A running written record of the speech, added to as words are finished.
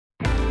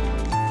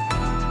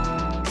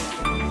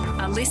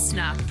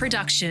listener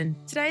production.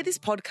 Today, this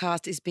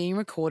podcast is being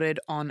recorded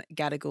on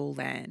Gadigal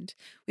land.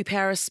 We pay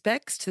our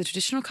respects to the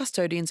traditional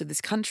custodians of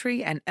this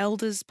country and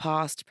elders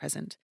past,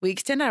 present. We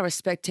extend our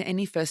respect to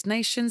any First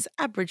Nations,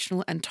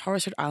 Aboriginal and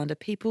Torres Strait Islander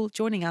people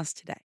joining us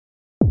today.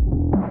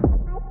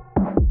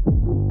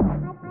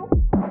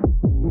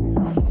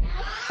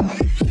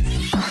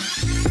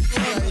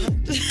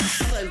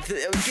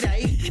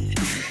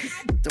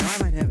 G'day. Why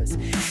am I nervous?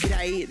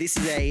 G'day, this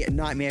is a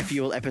Nightmare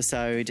Fuel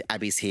episode.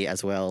 Abby's here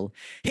as well.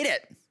 Hit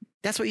it.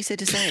 That's what you said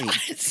to say.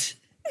 That's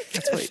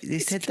what you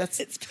said.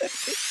 It's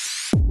perfect.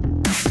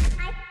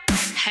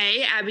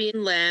 Hey, Abby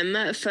and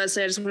Lem.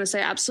 Firstly, I just want to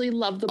say I absolutely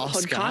love the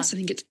Oscar. podcast. I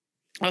think it's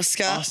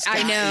Oscar.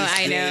 I know.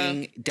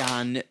 Being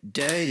done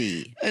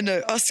dirty. I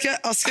know. Oscar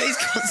is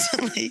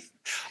constantly...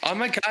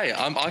 I'm okay.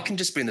 I can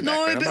just be in the No,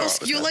 background. but I'm all right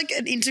Oscar, with you're that. like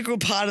an integral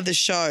part of the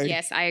show.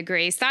 Yes, I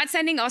agree. Start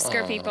sending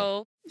Oscar Oh.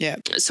 people. Yeah.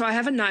 so I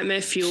have a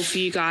nightmare fuel for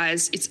you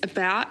guys. It's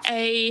about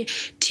a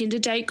Tinder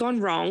date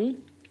gone wrong.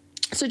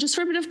 So just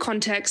for a bit of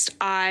context,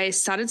 I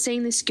started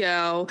seeing this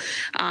girl.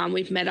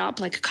 We've met up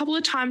like a couple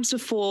of times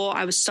before.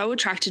 I was so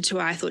attracted to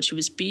her. I thought she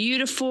was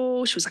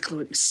beautiful. She was like a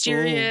little bit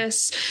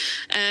mysterious.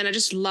 And I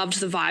just loved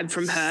the vibe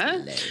from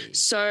her.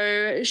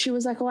 So she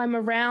was like, oh, I'm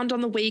around on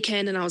the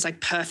weekend. And I was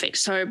like, perfect.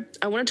 So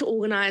I wanted to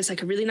organize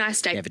like a really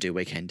nice date. Never do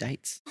weekend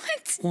dates.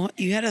 What?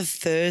 You had a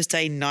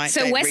Thursday night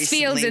So date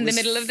Westfield's recently in the was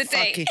middle of the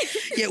day.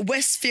 Yeah,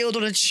 Westfield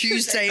on a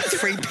Tuesday at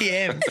 3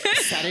 p.m.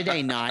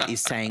 Saturday night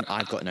is saying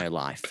I've got no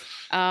life.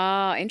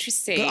 Oh,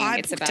 interesting. But I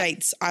It's book about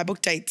dates. I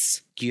book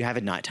dates You have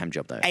a nighttime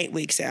job though. 8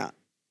 weeks out.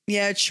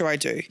 Yeah, sure I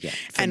do. Yeah.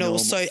 And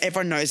also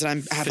everyone knows that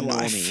I have a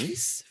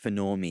life. For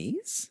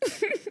normies,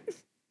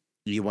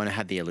 you want to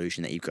have the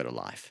illusion that you've got a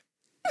life.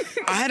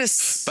 I had a...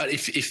 But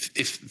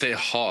if they're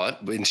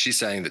hot, when she's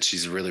saying that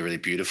she's really, really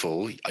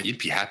beautiful, you'd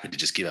be happy to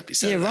just give up your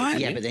Saturday. Yeah, right.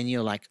 Yeah, but then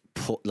you're like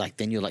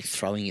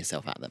throwing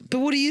yourself at them. But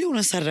what do you do on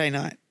a Saturday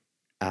night?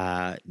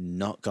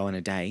 Not go on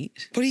a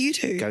date. What do you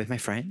do? Go with my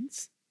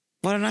friends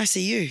Why don't I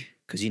see you?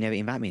 because you never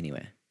invite me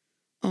anywhere.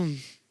 Oh.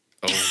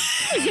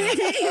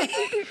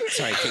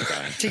 Sorry, keep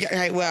going.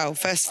 Okay, well,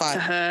 first For fight.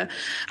 her,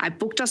 I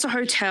booked us a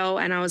hotel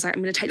and I was like,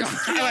 I'm going to take Wait. No.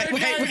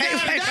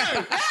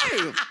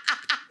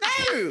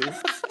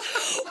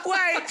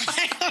 Wait,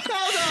 Hold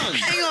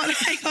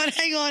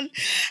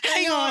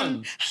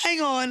on.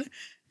 hang on.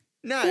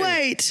 No.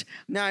 Wait,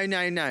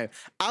 No.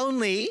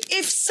 Only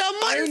if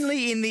someone...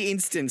 only in the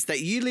instance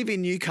that you live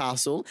in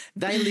Newcastle,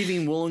 they live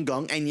in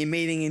Wollongong, and you're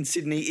meeting in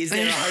Sydney, is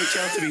there a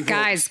hotel to be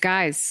booked?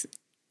 guys.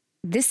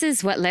 This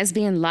is what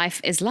lesbian life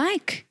is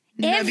like.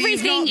 No, but you've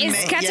Everything not is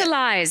met yet.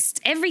 catalyzed.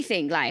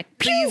 Everything like.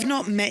 But you've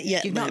not met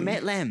yet, You've not Lem.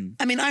 met Lem.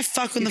 I mean, I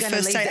fuck on You're the gonna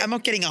first leave date. that- I'm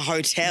not getting a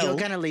hotel. You're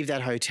going to leave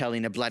that hotel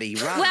in a bloody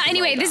rug. Well,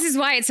 anyway, rolled this up. is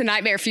why it's a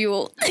nightmare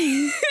fuel.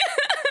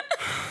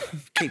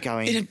 Keep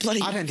going. In a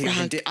bloody I don't think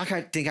rug. I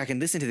don't think I can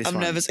listen to this I'm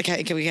one. nervous. Okay,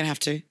 we're going to have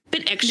to.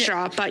 bit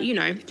extra, but you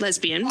know,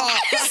 lesbian. See what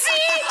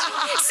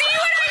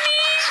I mean?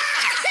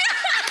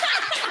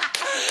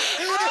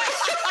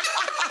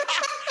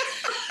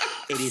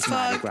 It is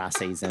Mardi Gras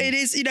season. It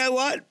is, you know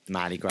what?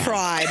 Mardi Gras.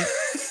 Pride.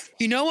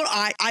 You know what?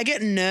 I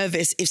get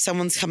nervous if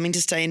someone's coming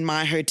to stay in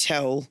my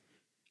hotel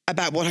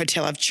about what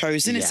hotel I've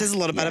chosen. It Yeah, says a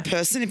lot about a yeah.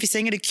 person. If you're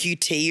staying at a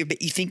QT,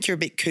 you think you're a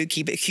bit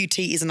kooky, but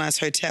QT is a nice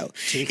hotel.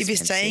 Too If you're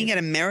staying expensive. at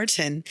a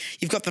Meriton,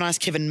 you've got the nice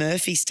Kevin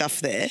Murphy stuff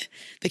there.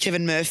 The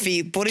Kevin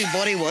Murphy body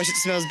wash. It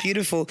smells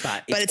beautiful.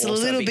 But But it's it's a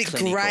also a little bit bit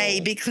clinical. grey,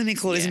 bit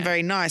clinical. It isn't Yeah.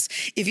 very nice.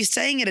 If you're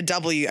staying at a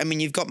W, I mean,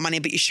 you've got money,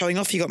 but you're showing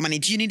off you've got money.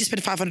 Do you need to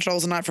spend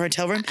 $500 a night for a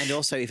hotel room? And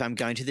also, if I'm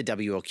going to the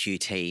W or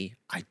QT,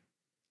 I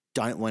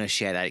don't want to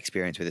share that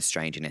experience with a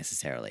stranger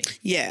necessarily.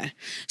 Yeah.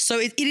 So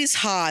it is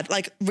hard.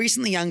 Like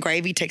recently Young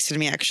Gravy texted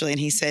me actually and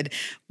he said,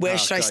 where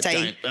should I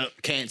stay?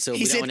 Cancel.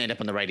 He We said- don't want to end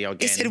up on the radio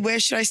again. He said, where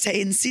should I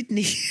stay in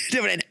Sydney?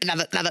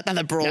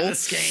 another brawl. Another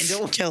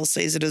scandal.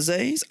 Chelsea's a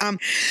disease.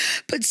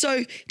 But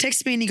so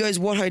texted me and he goes,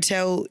 what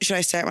hotel should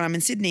I stay at when I'm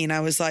in Sydney? And I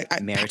was like,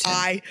 Meriton.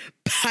 I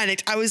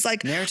panicked. I was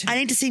like, Meriton. I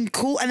need to seem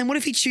cool. And then what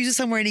if he chooses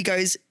somewhere and he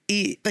goes,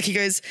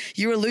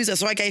 you're a loser.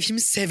 So I gave him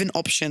 7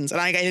 options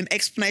and I gave him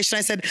explanation.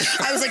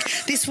 I was like,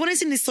 this one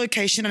is in this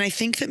location and I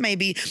think that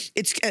maybe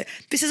it's,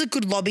 this is a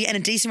good lobby and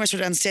a decent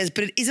restaurant downstairs,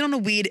 but it's on a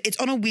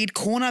weird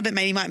corner that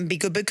maybe mightn't be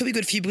good, but it could be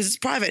good for you because it's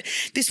private.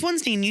 This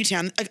one's near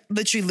Newtown. I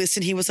literally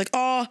listened. He was like,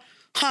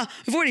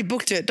 we've already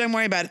booked it. Don't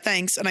worry about it.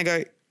 Thanks. And I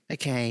go,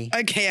 Okay.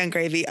 okay, Young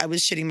Gravy. I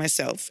was shitting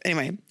myself.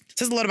 Anyway, it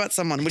says a lot about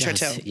someone. Which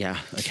hotel? Yeah.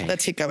 Okay.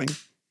 Let's keep going.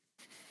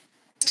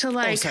 To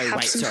like Also, have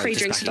wait, some sorry, free just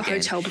drinks at the back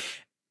again. hotel.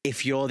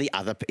 If you're the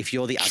other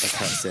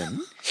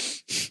person,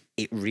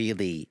 it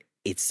really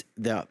it's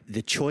the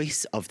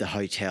choice of the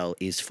hotel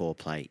is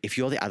foreplay. If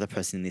you're the other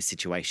person in this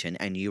situation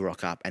and you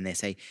rock up and they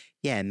say,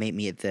 "Yeah, meet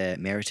me at the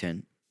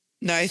Meriton,"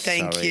 No,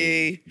 thank sorry,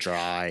 you.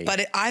 dry.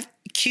 But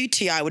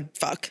QT I would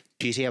fuck.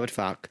 QT I would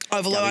fuck.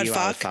 Overload I'd W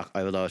I would fuck.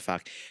 Overload I'd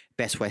fuck.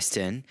 Best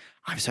Western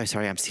I'm so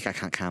sorry, I'm sick, I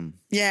can't come.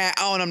 Yeah.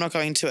 Oh, and I'm not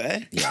going to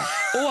it. Yeah.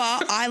 Or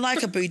I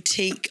like a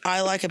boutique.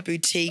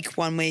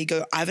 One where you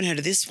go, I haven't heard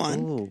of this one,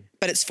 Ooh.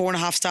 but it's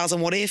 4.5 stars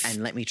on What If.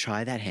 And let me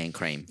try that hand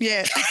cream.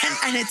 Yeah.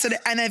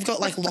 and they've got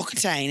like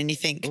L'Occitane and you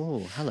think.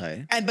 Oh,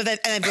 hello. And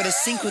they've got a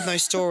sink with no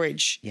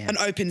storage. Yeah. An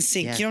open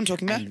sink. Yeah. You know what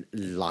I'm talking about?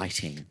 And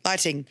lighting.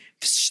 Lighting.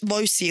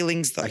 Low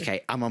ceilings though.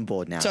 Okay, I'm on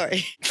board now.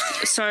 Sorry.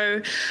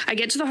 So I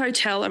get to the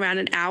hotel around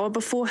an hour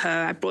before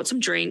her. I brought some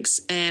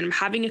drinks and I'm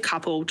having a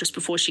couple just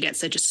before she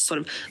gets there just to sort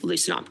of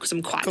loosen up because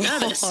I'm quite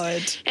nervous.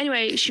 God.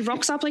 Anyway, she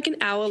rocks up like an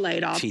hour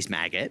later. She's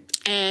maggot.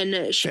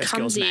 And she First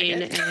comes girl's in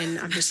maggot. and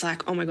I'm just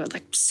like, oh my God,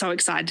 like so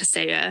excited to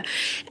see her.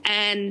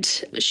 And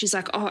she's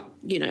like, oh,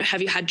 you know,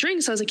 have you had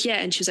drinks? I was like, yeah.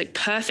 And she was like,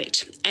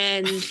 perfect.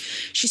 And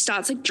she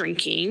starts like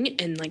drinking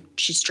and like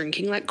she's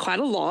drinking like quite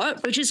a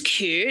lot, which is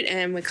cute.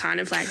 And we're kind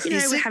of like, you know,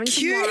 Is we're it having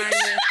cute? some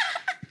wine.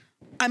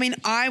 I mean,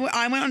 I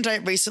went on a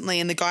date recently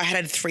and the guy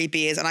had 3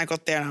 beers and I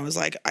got there and I was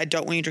like, I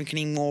don't want you to drink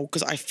anymore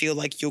because I feel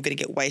like you're going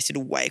to get wasted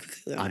way quicker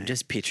than I I'm am.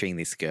 just picturing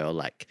this girl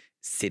like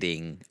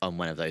sitting on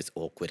one of those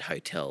awkward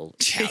hotel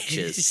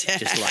couches, Yeah.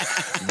 just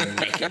like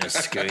necking a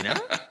schooner.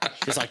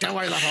 Just like, don't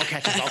worry, love, I'll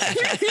catch you.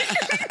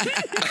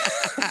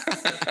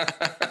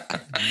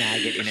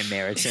 Maggot in a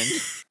Meriton.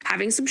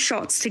 Having some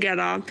shots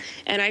together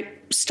and I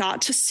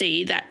start to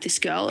see that this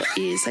girl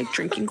is like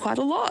drinking quite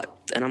a lot.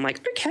 And I'm like,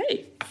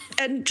 okay.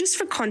 And just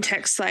for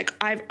context, like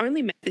I've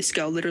only met this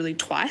girl literally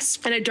twice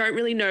and I don't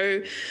really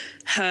know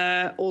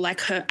her or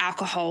like her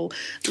alcohol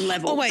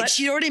level. Oh, wait, But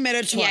she'd already met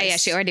her twice. Yeah,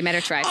 she already met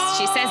her twice.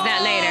 She says that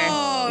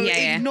Oh, later.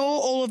 Yeah.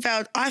 ignore all of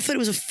our. I thought it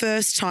was a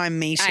first time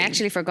meeting. I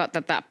actually forgot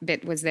that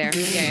bit was there.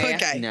 Yeah.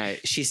 Okay. No,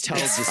 she's told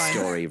this fine.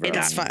 story, right?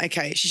 That's fine.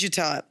 Okay, she should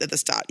tell it at the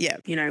start. Yeah.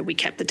 you know, we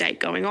kept the date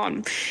going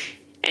on.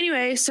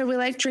 Anyway, so we're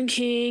like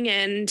drinking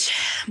and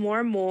more,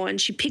 and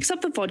she picks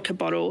up the vodka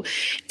bottle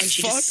and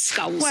she just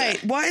skulls Wait,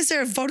 it. why is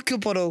there a vodka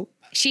bottle?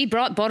 She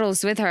brought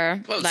bottles with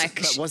her. Well, Like,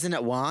 But wasn't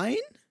it wine?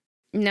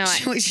 no,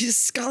 She's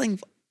just sculling.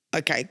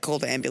 Okay, call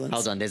the ambulance.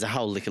 Hold on, there's a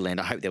whole Liquorland.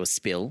 I hope there was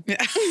spill.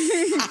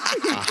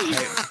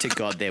 I hope to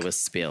God there was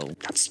spill.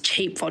 That's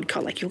cheap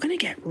vodka. Like, you're going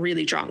to get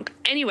really drunk.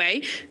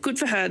 Anyway, good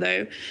for her,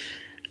 though.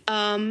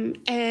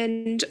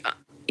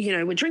 You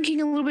know, we're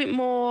drinking a little bit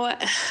more,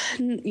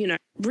 you know,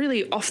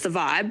 really off the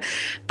vibe.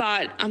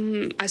 But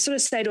I sort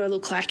of say to her,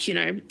 look, like, you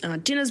know,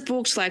 dinner's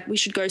booked, like, we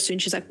should go soon.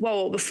 She's like,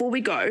 well, before we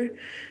go,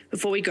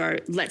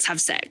 let's have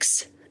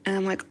sex. And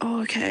I'm like,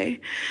 oh, okay.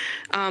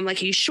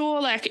 Like, are you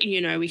sure? Like, you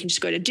know, we can just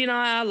go to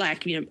dinner,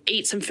 like, you know,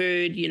 eat some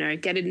food, you know,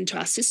 get it into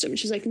our system.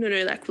 She's like, no,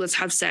 like, let's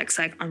have sex.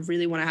 Like, I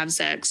really want to have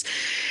sex.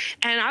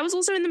 And I was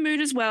also in the mood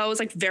as well. It was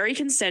like very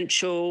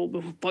consensual.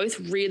 We were both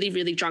really,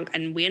 really drunk.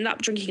 And we ended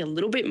up drinking a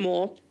little bit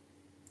more.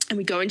 And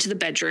we go into the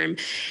bedroom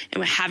and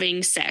we're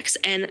having sex.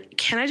 And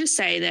can I just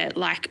say that,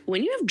 like,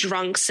 when you have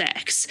drunk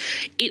sex,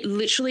 it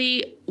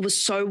literally was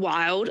so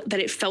wild that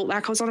it felt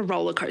like I was on a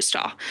roller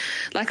coaster.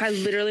 Like, I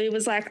literally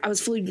was like, I was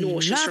fully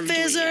nauseous from Life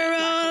doing is it. a Like,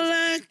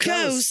 roller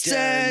coaster,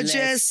 Let's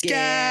just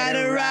get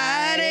gotta a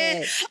ride it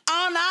ride.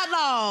 all night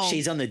long.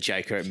 She's on the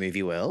Joker at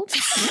Movie World.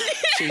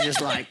 She's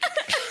just like,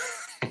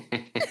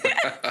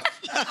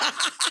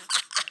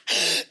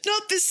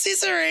 Not the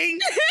scissoring.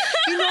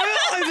 You know,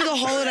 over the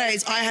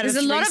holidays, I had there's a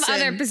a lot of threesome.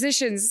 other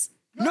positions.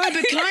 No,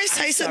 but can I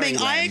say something?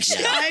 Sorry, I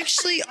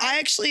Len.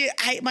 actually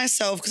hate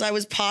myself because I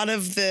was part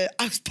of the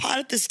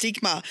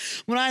stigma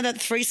when I had that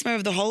threesome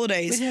over the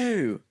holidays. with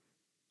who?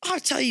 I'll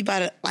tell you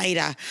about it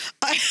later.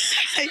 I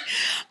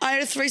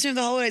had a threesome over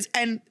the holidays,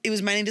 and it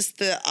was mainly just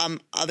the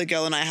other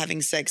girl and I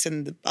having sex,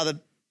 and the other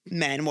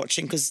man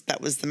watching because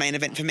that was the main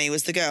event for me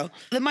was the girl.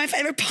 But my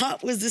favorite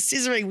part was the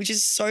scissoring, which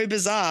is so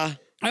bizarre.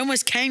 I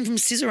almost came from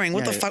scissoring.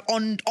 What the No. fuck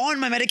on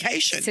my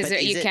medication? Scissor,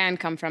 is you it- can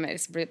come from it.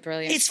 It's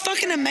brilliant. It's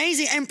fucking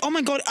amazing. And oh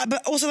my God,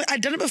 but also like, I'd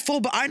done it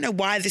before, but I don't know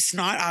why this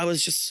night I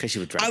was just. 'Cause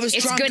you were drunk. I was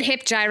It's drunk. good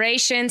hip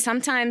gyration.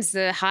 Sometimes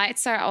the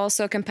heights are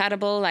also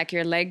compatible, like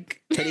your leg.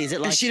 But is it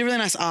And like, she had a really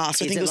nice ass. I Is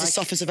think it it was like- the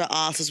softness of her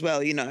ass as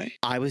well, you know.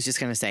 I was just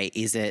going to say,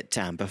 is it,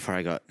 before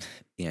I got,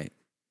 you know,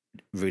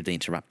 rudely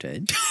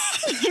interrupted,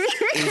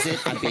 is it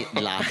a bit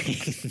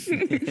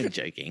like,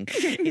 joking,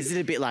 is it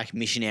a bit like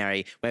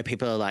Missionary where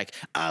people are like,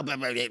 oh, but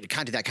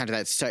can't do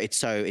that. So it's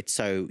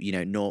so, you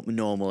know,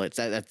 normal.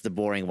 That's the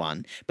boring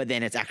one. But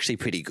then it's actually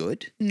pretty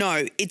good.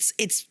 No, it's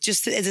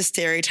just that as a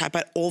stereotype,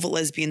 but all that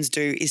lesbians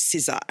do is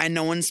scissor. And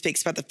no one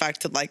speaks about the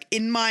fact that, like,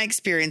 in my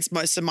experience,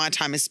 most of my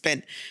time is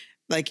spent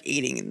like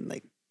eating and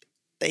like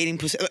eating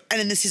pussy. And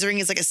then the scissoring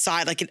is like a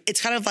side, like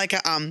it's kind of like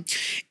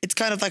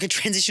a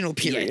transitional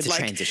period. it's a like,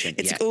 transition,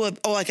 It's yeah. or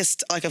like a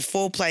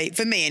foreplay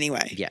for me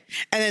anyway. Yeah.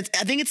 And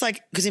I think it's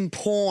like, because in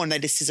porn, they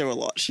just scissor a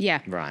lot.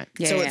 Yeah. Right.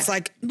 Yeah, So yeah. it's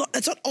like,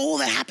 that's not all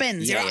that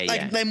happens. Yeah, There are- yeah,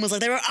 like yeah. Len was like,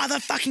 there are other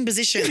fucking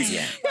positions.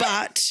 Yeah.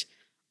 But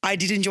I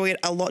did enjoy it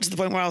a lot to the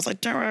point where I was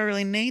like, don't I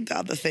really need the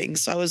other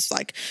things? So I was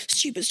like,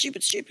 stupid,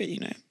 you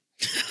know.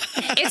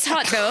 It's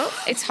hot though.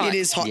 It's hot. It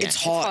is hot. Yeah. It's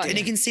hot. hot. And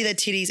you can see their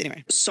titties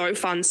anyway. so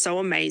fun, so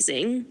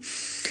amazing.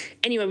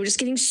 Anyway, we're just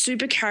getting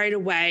super carried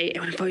away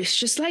and we both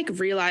just like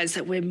realized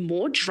that we're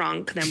more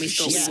drunk than we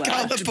thought we were.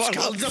 Sculled the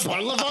bottle. The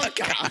bottle of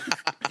vodka.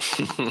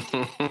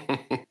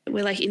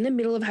 We're like in the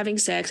middle of having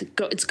sex.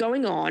 It's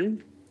going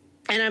on.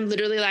 And I'm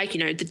literally like,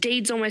 the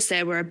deed's almost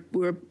there.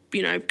 We're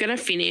going to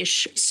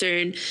finish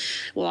soon.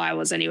 Well, I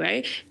was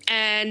anyway.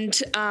 And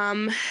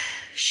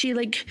she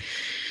like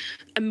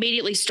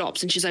immediately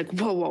stops and she's like,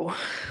 whoa.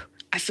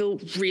 I feel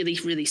really,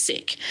 really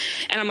sick.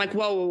 And I'm like,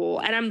 whoa.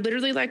 And I'm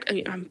literally like,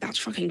 I'm about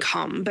to fucking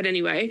come. But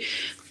anyway,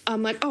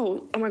 I'm like,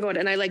 oh my God.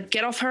 And I like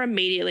get off her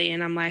immediately.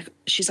 And I'm like,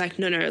 she's like,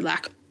 no,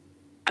 like,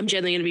 I'm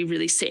generally going to be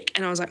really sick.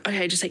 And I was like,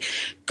 okay, just like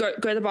go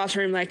to the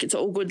bathroom. Like, it's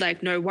all good.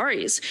 Like, no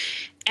worries.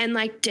 And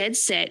like dead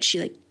set, she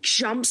like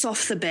jumps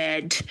off the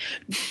bed,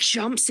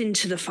 jumps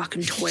into the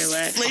fucking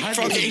toilet.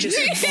 Leapfrogging.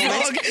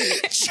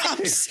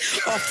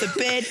 Jumps off the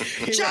bed,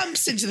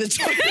 jumps into the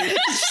toilet.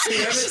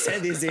 Whoever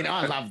said this in,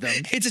 I love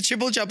them. It's a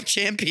triple jump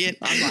champion.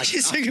 I'm like,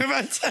 she's talking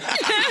about.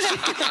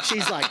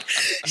 She's like,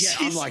 yeah,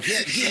 I'm like,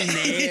 yeah, get in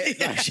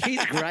there. Like,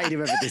 she's great,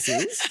 whoever this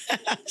is.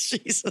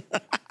 She's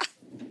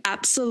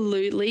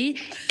absolutely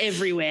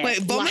everywhere. Wait,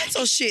 vomits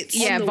or shits?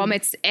 Yeah,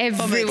 vomits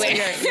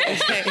everywhere.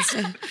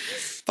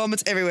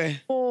 Vomits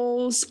everywhere.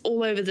 Balls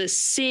all over the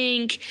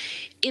sink,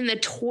 in the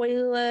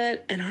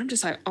toilet. And I'm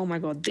just like, oh my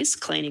God, this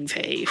cleaning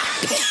fee.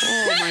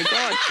 Oh my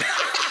God.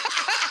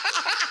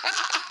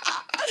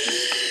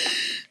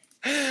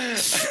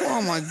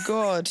 Oh my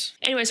God.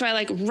 Anyway, so I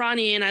like run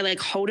in, I like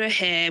hold her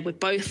hair. We're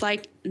both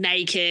like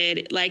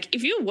naked. Like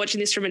if you were watching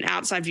this from an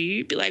outside view,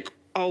 you'd be like,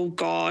 oh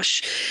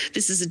gosh,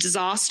 this is a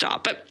disaster.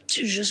 But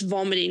she was just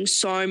vomiting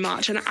so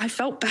much. And I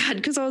felt bad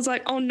because I was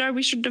like, oh no,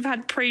 we shouldn't have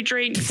had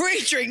pre-drinks.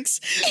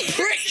 Pre-drinks.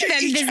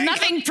 There's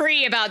nothing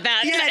pre about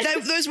that. Yeah,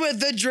 those were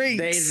the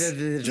drinks.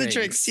 The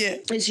drinks, yeah.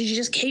 And she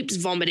just keeps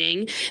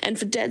vomiting. And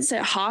for dead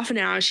set half an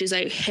hour, she's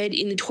like head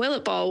in the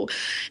toilet bowl.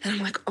 And I'm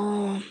like,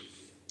 oh,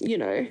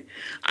 and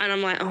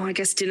I'm like, oh, I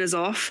guess dinner's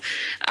off.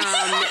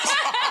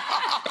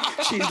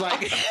 She's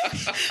like,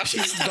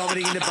 she's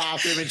vomiting in the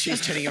bathroom and she's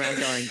turning around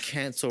going,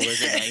 cancel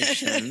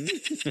reservation.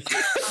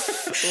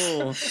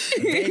 Oh,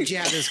 veg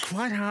out is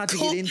quite hard to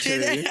get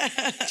into.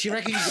 Do you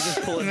reckon you could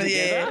just pull it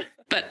together?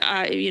 But,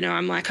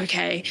 I'm like,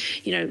 okay,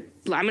 I'm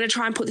going to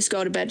try and put this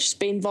girl to bed. She's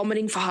been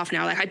vomiting for half an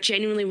hour. Like, I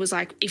genuinely was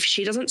like, if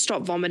she doesn't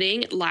stop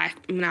vomiting, like,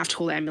 I'm going to have to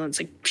call the ambulance.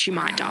 Like, she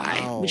might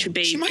die, which would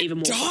be even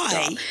more fucked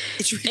up.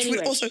 Which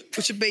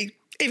would be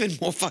even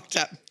more fucked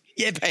up.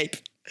 Yeah, babe.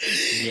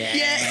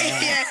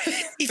 Yeah.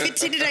 If your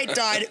Tinder date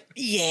died,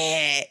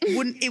 it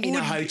wouldn't. In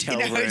a hotel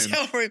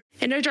room.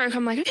 And no joke,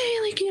 I'm like,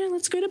 okay,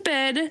 let's go to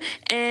bed.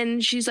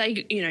 And she's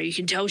like, you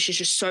can tell she's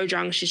just so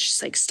drunk. She's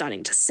just like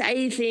starting to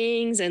say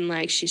things and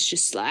like she's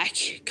just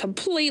like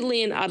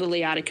completely and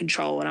utterly out of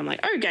control. And I'm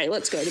like, okay,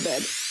 let's go to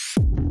bed.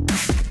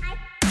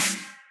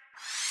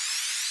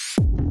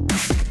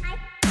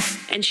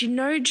 And she,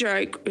 no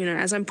joke,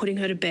 as I'm putting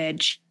her to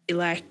bed, she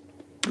like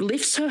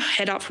lifts her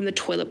head up from the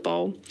toilet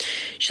bowl.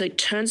 She like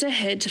turns her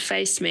head to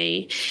face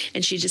me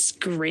and she just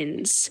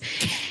grins.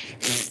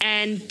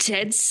 And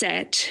dead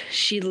set,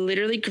 she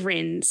literally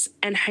grins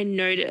and I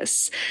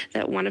notice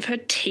that one of her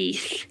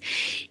teeth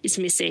is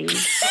missing.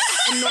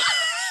 And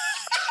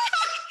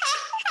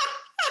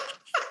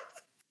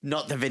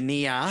not the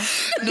veneer.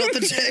 Not the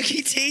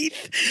turkey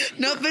teeth.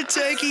 Not the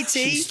turkey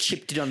teeth. She's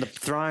chipped it on the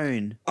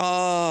throne.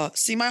 Oh,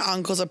 see, my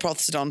uncle's a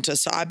prosthodontist,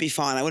 so I'd be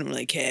fine. I wouldn't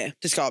really care.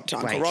 Just go up to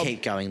Uncle Rob.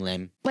 Keep going,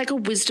 Lem. like a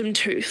wisdom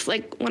tooth,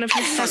 like one of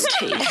her front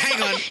teeth.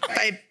 Hang on,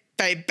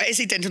 babe,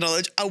 basic dental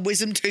knowledge. A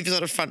wisdom tooth is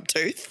not a front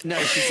tooth. No,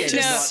 she said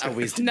it's not a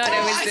wisdom tooth. Not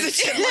a wisdom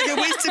tooth. Like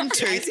a wisdom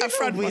tooth, a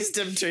front one.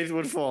 wisdom tooth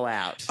would fall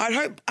out.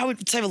 I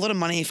would save a lot of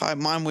money if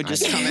mine would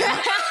just come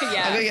out.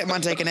 Yeah. I'm going to get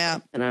mine taken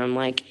out. And I'm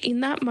like,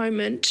 in that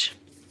moment,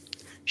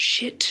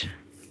 shit,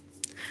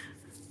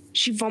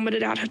 she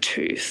vomited out her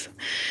tooth.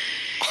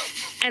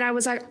 And I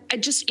was like,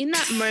 in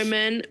that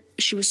moment,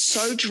 she was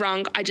so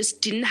drunk, I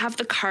just didn't have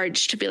the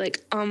courage to be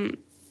like,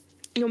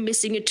 you're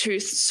missing a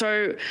tooth.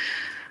 So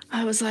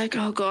I was like,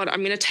 oh God, I'm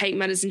going to take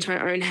matters into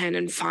my own hand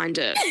and find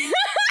it.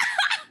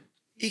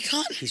 You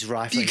can't. He's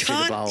rifling through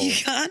the bowl. You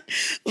can't.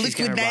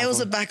 Liquid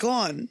nails are back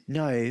on.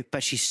 No,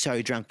 but she's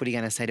so drunk. What are you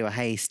going to say to her?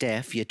 Hey,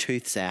 Steph, your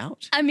tooth's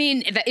out. I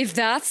mean, if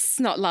that's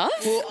not love.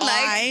 Well,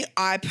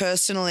 I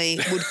personally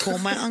would call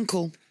my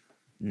uncle.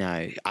 No,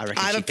 I reckon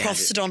I have a she found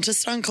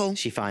prosthodontist uncle.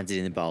 She finds it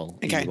in the bowl.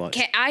 Okay. You watch.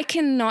 I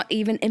cannot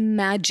even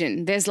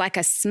imagine. There's like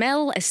a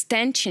smell, a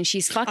stench, and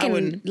she's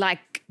fucking like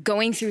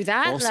going through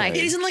that. Also- like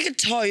It isn't like a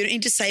toe. You don't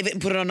need to save it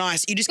and put it on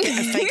ice. You just get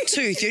a fake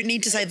tooth. You don't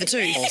need to save the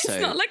tooth. Also,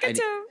 not like a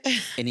toe.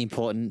 An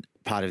important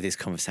part of this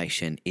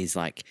conversation is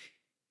like,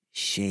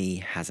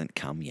 she hasn't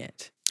come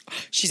yet.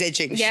 She's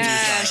edging.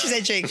 Yeah. She's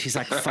edging. She's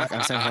like, fuck,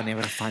 I'm so horny. I'm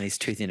going to find this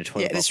tooth in a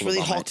toilet Yeah, bowl this full of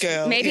really hot vomit.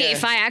 girl. Maybe Yeah.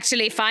 if I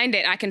actually find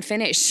it, I can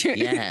finish.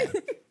 Yeah.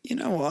 You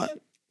know what?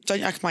 Don't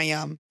yuck my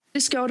yum.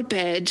 This girl to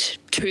bed,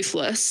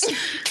 toothless,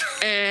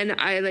 and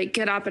I like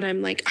get up and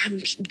I'm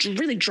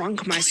really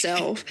drunk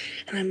myself,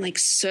 and I'm like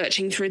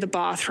searching through the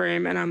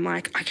bathroom and I'm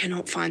like, I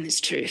cannot find this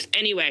tooth.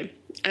 Anyway,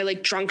 I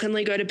like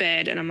drunkenly go to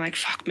bed and I'm like,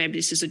 fuck, maybe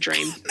this is a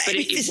dream, but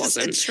it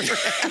wasn't.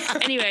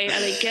 Anyway,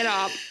 I like get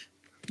up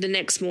the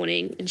next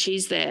morning and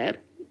she's there,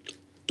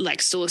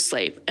 like still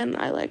asleep, and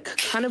I like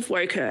kind of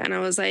woke her, and I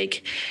was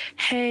like,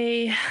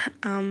 hey,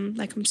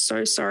 like, I'm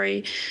so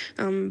sorry,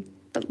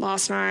 but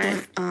last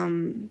night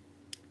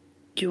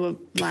you were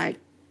like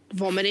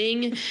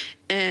vomiting,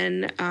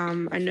 and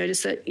I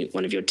noticed that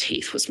one of your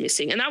teeth was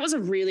missing. And that was a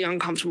really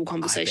uncomfortable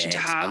conversation to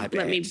have,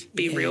 let me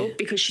be real,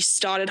 because she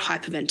started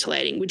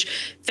hyperventilating, which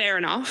fair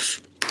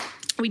enough.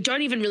 We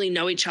don't even really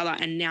know each other,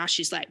 and now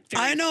she's like...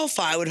 I don't know if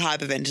I would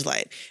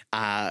hyperventilate.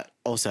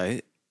 Also,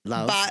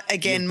 love... But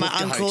again, my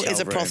uncle is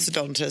a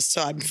prosthodontist,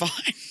 so I'm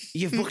fine.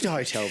 You've booked a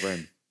hotel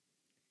room.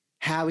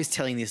 How is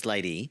telling this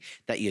lady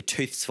that your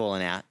tooth's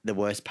fallen out the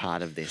worst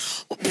part of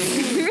this? Well,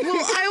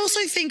 I also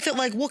think that,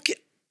 like,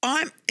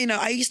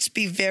 I used to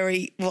be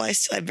I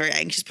still am very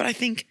anxious, but I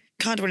think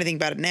can't do anything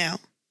about it now.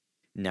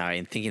 No,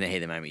 and thinking ahead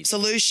of the moment.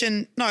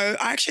 Solution. No,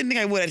 I actually think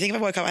I would. I think if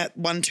I woke up, I had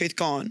one tooth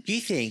gone. Do you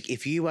think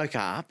if you woke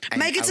up and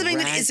make it something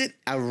that isn't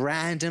a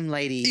random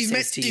lady you've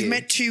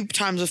met 2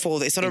 times before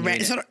this.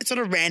 It's not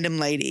a random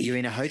lady. You're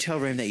in a hotel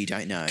room that you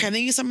don't know. Okay, I'm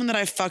thinking of someone that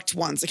I fucked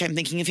once. Okay, I'm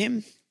thinking of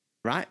him.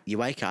 Right? You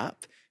wake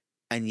up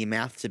and your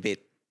mouth's a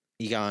bit,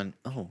 you're going,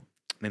 oh,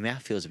 my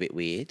mouth feels a bit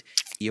weird.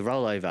 You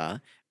roll over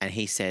and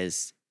he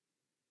says,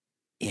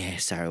 yeah,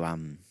 so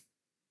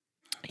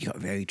you got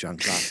very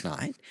drunk last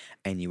night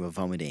and you were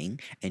vomiting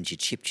and you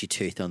chipped your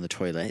tooth on the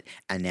toilet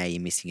and now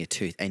you're missing a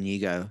tooth. And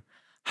you go,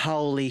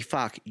 holy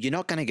fuck. You're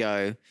not going to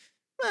go,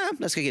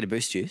 let's go get a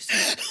Boost juice.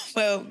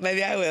 Well,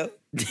 maybe I will.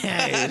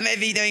 No.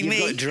 Maybe doing me.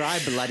 You've got dry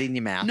blood in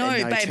your mouth. No,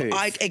 and no babe,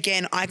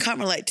 tooth. I can't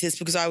relate to this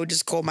because I would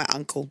just call my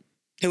uncle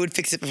who would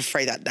fix it for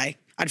free that day.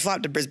 I'd fly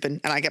up to Brisbane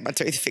and I get my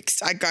tooth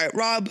fixed. I go,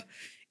 Rob,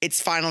 it's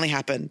finally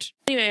happened.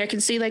 Anyway, I can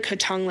see like her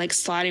tongue like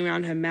sliding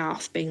around her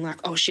mouth being like,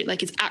 oh shit,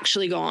 like it's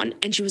actually gone.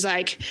 And she was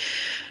like,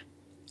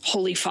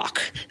 holy fuck,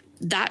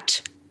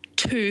 that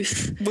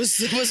tooth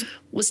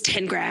was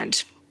 10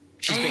 grand.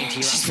 She's been to your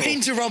uncle. She's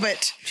been to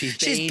Robert. She's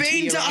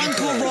been to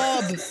Uncle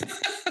Rob.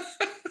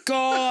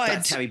 God.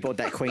 That's how he bought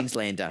that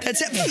Queenslander.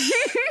 That's it.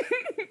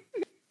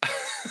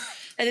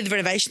 I did the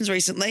renovations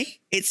recently.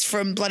 It's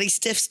from bloody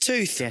Steph's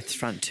tooth. Death's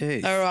front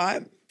tooth. All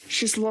right.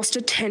 She's lost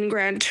a 10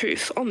 grand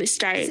tooth on this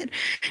date,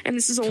 and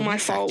this is all my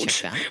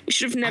fault. We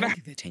should have never. I don't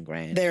think they're 10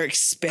 grand. They're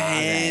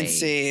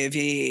expensive.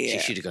 Yeah. She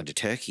should have gone to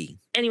Turkey.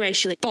 Anyway,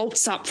 she like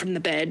bolts up from the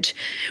bed.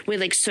 We're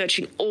like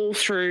searching all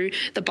through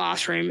the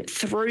bathroom.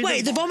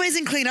 Wait, the bomb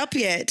isn't cleaned up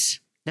yet.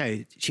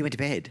 No, she went to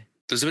bed.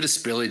 There's a bit of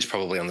spillage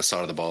probably on the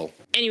side of the bowl.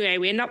 Anyway,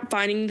 we end up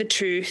finding the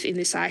tooth in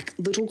this like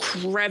little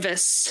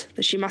crevice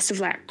that she must have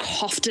like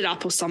coughed it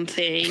up or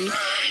something.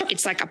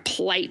 It's like a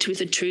plate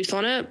with a tooth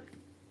on it.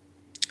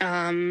 We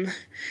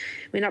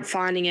end up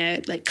finding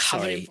it like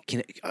covered.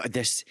 Sorry,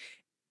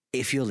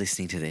 if you're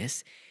listening to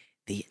this,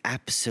 the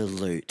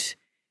absolute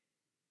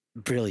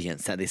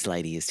brilliance that this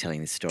lady is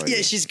telling this story.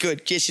 Yeah, she's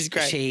good. Yeah, she's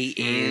great. She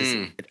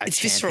is a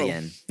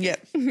champion. Yeah.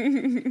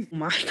 Oh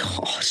my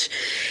God.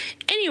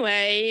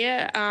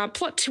 Anyway,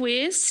 plot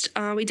twist.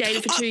 We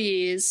dated for 2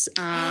 years.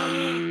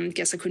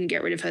 Guess I couldn't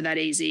get rid of her that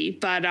easy.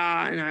 But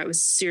no, it was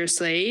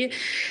seriously,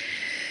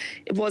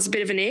 it was a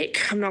bit of an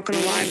ick. I'm not going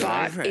to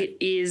lie, but it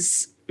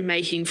is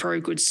making for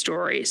a good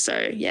story.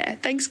 So yeah,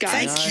 thanks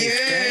guys. Thank you.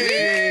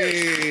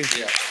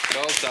 Yeah,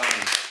 well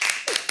done.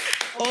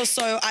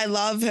 Also, I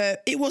love her.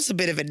 It was a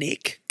bit of a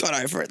nick. Got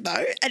over it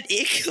though. An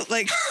ick.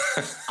 Like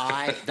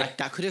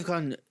that could have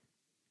gone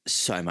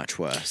so much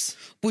worse.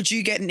 Would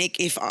you get an ick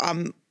if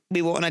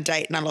we were on a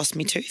date and I lost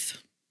my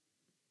tooth?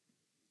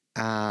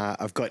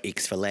 I've got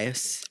icks for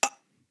less.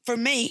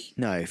 From me?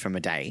 No, from a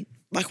date.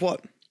 Like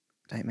what?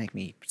 Don't make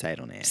me say it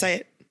on air. Say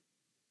it.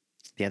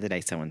 The other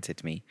day someone said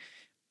to me,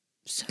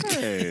 so,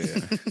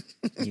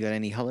 you got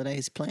any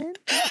holidays planned?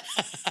 And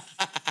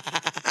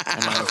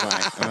I was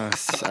like, oh,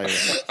 so.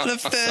 On the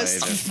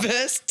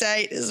first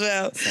date as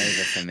well. It's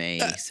over for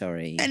me,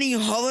 sorry. Any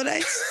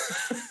holidays?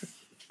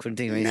 Couldn't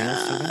think of anything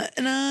else.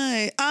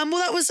 No.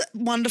 Well, that was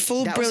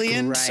wonderful, that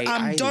brilliant. Was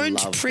great.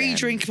 Don't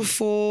pre-drink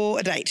before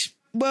a date.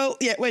 Well,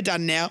 yeah, we're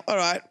done now. All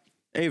right.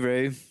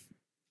 Uru,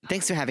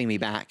 thanks for having me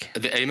back.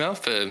 The email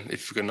for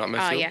if you've got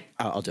Nightmare Fuel? Yeah.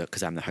 Oh, I'll do it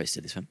because I'm the host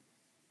of this one.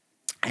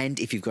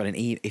 And if you've got and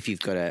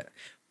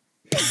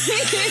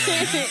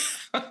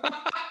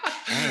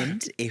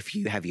if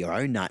you have your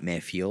own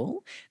nightmare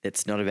fuel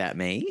that's not about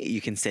me,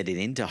 you can send it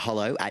in to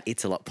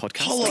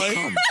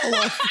hello@itsalotpodcast.com.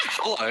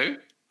 Hello.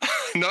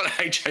 Not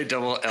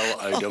HALLOW.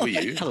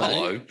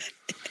 Hello.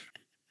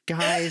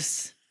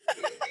 Guys,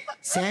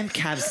 Sam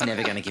Cav's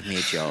never going to give me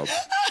a job.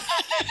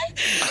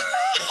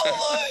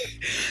 Hello.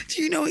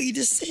 Do you know what you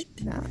just said?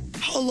 Nah.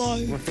 Hello.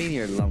 We've been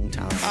here a long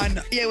time. I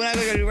know. Yeah, when I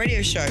go to a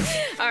radio show.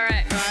 All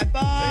right. All right,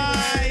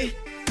 bye.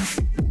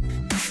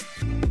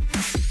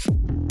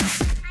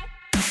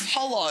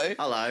 Hollow.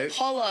 Hello.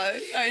 Hollow.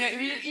 Oh, no,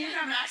 you didn't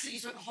have an accent. You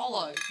spoke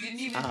hollow. You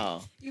didn't even.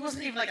 Oh. It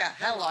wasn't even like a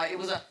hello. It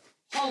was a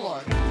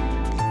hollow.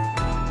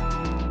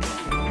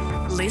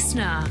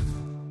 Listener.